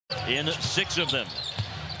in 6 of them.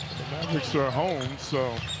 The Mavericks are home,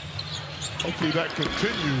 so hopefully that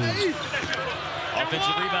continues.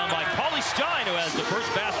 Offensive rebound by Stein, who has the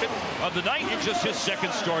first basket of the night in just his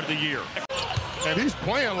 2nd start of the year. And he's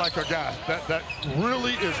playing like a guy that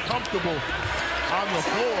really is comfortable on the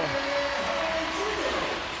floor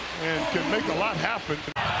and can make a lot happen.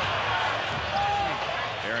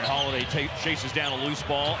 Holiday chases down a loose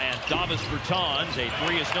ball, and Davis Bertans, a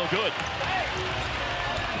 3 is no good.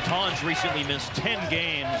 Bertans recently missed 10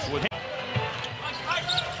 games with him.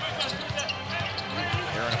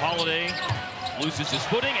 Aaron Holiday loses his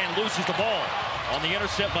footing and loses the ball on the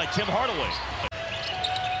intercept by Tim Hardaway.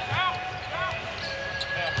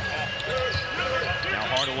 Now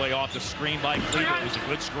Hardaway off the screen by Cleaver. It was a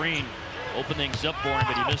good screen. Open things up for him,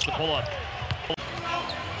 but he missed the pull-up.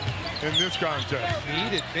 In this contest.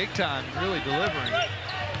 Needed big time, really delivering.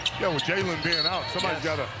 Yeah, with Jalen being out, somebody's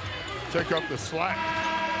got to take up the slack.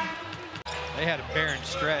 They had a barren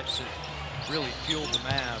stretch that really fueled the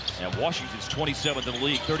Mavs. And Washington's 27th in the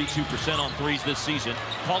league, 32% on threes this season.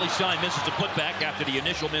 Stein misses a putback after the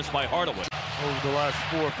initial miss by Hardaway. Over the last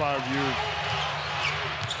 4 or 5 years.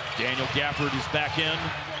 Daniel Gafford is back in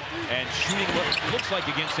and shooting what looks like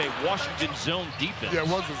against a Washington zone defense. Yeah, it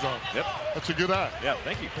was a zone. Yep. That's a good eye. Yeah,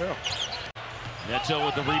 thank you. Yeah. Neto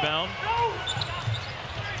with the rebound.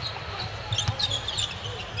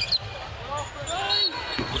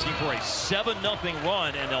 Looking for a 7-0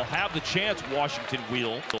 run, and they'll have the chance, Washington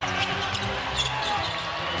will.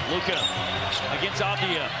 Luka against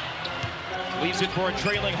Avdia. Leaves it for a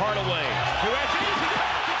trailing Hardaway, who has an easy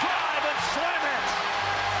path to drive and slam it.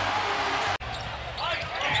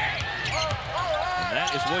 And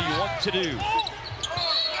that is what you want to do.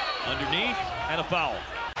 Underneath, and a foul.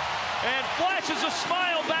 And flashes a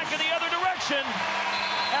smile back in the other direction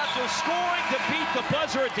after scoring to beat the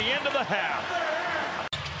buzzer at the end of the half.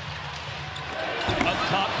 Up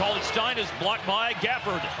top, Stein is blocked by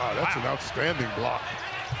Gafford. Wow, that's an outstanding block.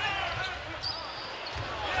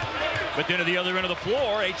 But then at the other end of the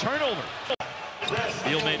floor, a turnover.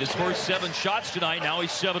 Beal made his first 7 shots tonight. Now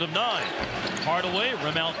he's 7 of 9. Hardaway,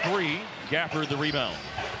 rim out 3. Gafford the rebound.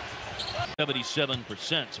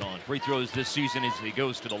 77% on free throws this season as he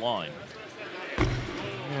goes to the line.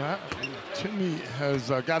 Yeah, Timmy has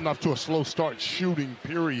gotten off to a slow start shooting,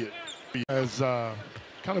 period. He has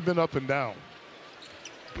kind of been up and down.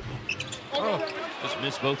 Just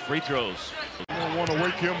missed both free throws. You don't want to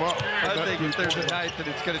wake him up. I think if there's a night that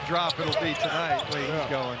it's going to drop, it'll be tonight the way he's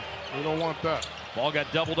going. We don't want that. Ball got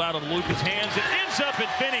doubled out of Luka's hands. It ends up at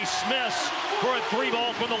Finney Smith for a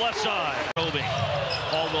 3-ball from the left side. Probing.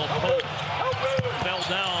 Caldwell Pope fell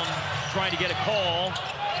down trying to get a call.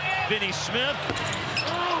 Finney Smith.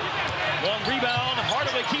 Long rebound.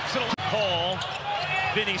 Hardaway keeps it. Call.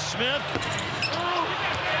 Finney Smith.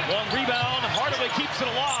 Long rebound. Hardaway keeps it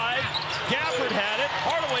alive. Gafford had it.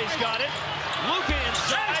 Hardaway's got it. Luka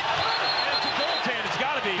inside. And it's a goaltend. It's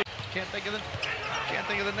got to be. Can't think of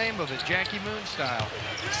the name of it. Jackie Moon style.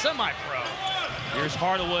 Semi-pro. Here's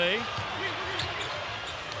Hardaway.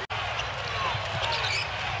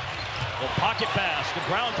 The pocket pass to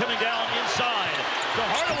Brown coming down inside. To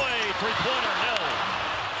Hardaway. 3-pointer. No.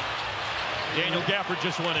 Daniel Gafford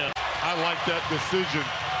just went in. I like that decision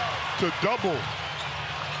to double.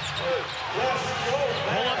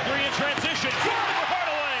 Pull up 3 in transition.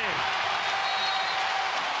 Hardaway.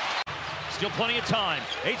 Still plenty of time.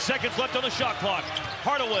 8 seconds left on the shot clock.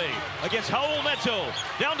 Hardaway against Raul Neto.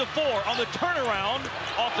 Down to 4 on the turnaround.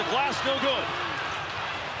 Off the glass, no good.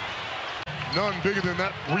 None bigger than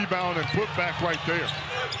that rebound and put back right there.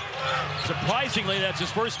 Surprisingly, that's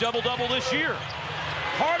his first double-double this year.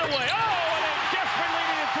 Hardaway. Oh!